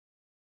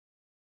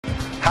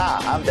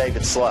Hi, I'm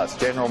David Sluss,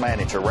 General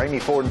Manager, Ramey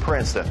Ford in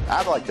Princeton.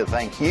 I'd like to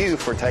thank you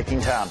for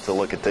taking time to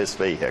look at this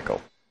vehicle.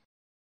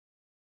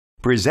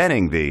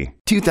 Presenting the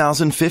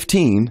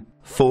 2015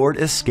 Ford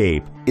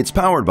Escape. It's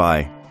powered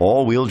by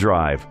all-wheel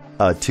drive,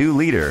 a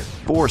 2-liter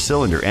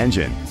 4-cylinder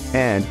engine,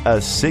 and a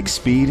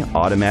 6-speed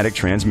automatic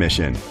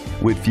transmission.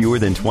 With fewer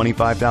than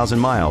 25,000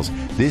 miles,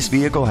 this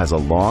vehicle has a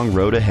long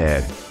road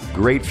ahead.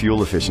 Great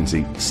fuel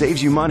efficiency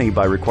saves you money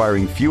by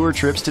requiring fewer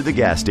trips to the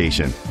gas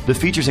station. The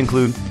features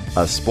include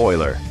a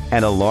spoiler,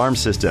 an alarm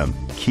system,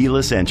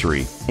 keyless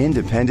entry,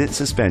 independent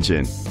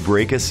suspension,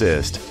 brake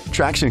assist,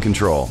 traction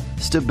control,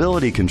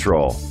 stability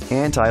control,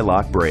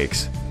 anti-lock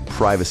brakes,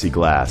 privacy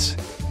glass.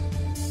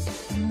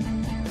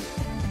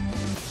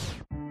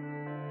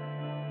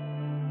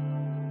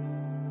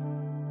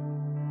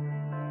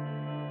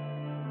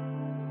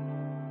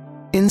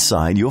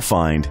 Inside you'll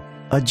find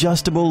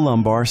adjustable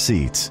lumbar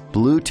seats,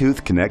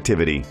 Bluetooth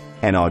connectivity,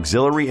 an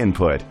auxiliary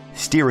input,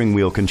 steering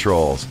wheel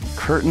controls,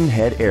 curtain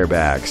head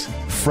airbags,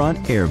 front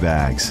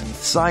airbags,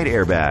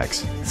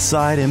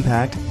 side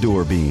impact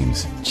door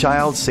beams,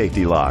 child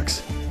safety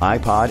locks,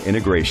 iPod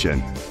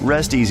integration.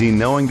 Rest easy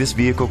knowing this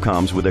vehicle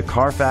comes with a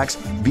Carfax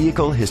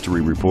Vehicle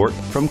History Report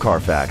from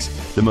Carfax,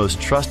 the most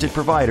trusted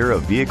provider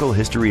of vehicle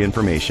history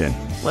information.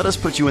 Let us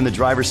put you in the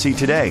driver's seat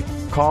today.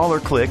 Call or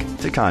click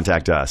to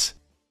contact us.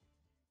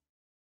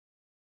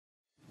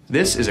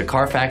 This is a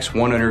Carfax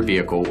one-owner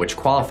vehicle which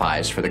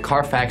qualifies for the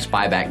Carfax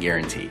buyback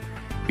guarantee.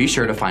 Be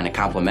sure to find a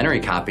complimentary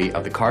copy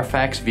of the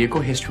Carfax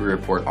Vehicle History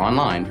Report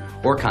online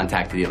or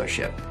contact the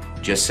dealership.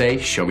 Just say,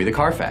 "Show me the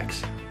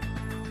Carfax."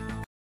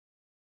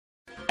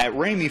 At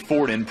Ramey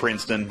Ford in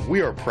Princeton, we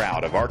are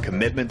proud of our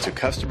commitment to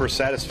customer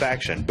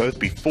satisfaction both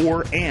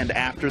before and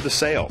after the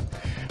sale.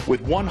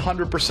 With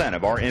 100%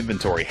 of our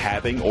inventory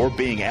having or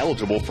being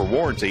eligible for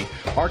warranty,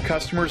 our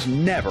customers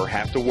never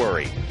have to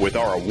worry. With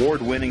our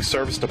award-winning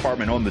service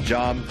department on the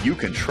job, you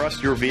can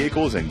trust your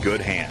vehicles in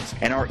good hands.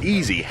 And our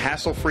easy,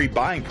 hassle-free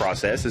buying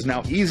process is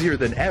now easier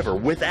than ever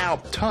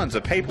without tons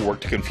of paperwork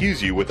to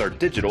confuse you with our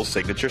digital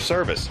signature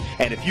service.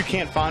 And if you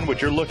can't find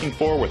what you're looking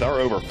for with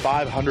our over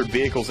 500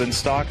 vehicles in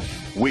stock,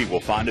 we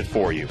will find it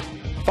for you.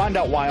 Find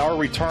out why our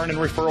return and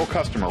referral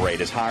customer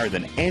rate is higher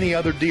than any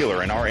other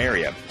dealer in our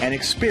area and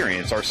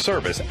experience our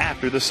service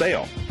after the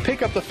sale.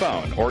 Pick up the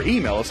phone or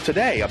email us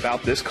today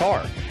about this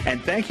car.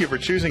 And thank you for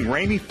choosing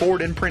Ramey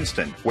Ford in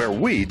Princeton, where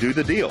we do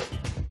the deal.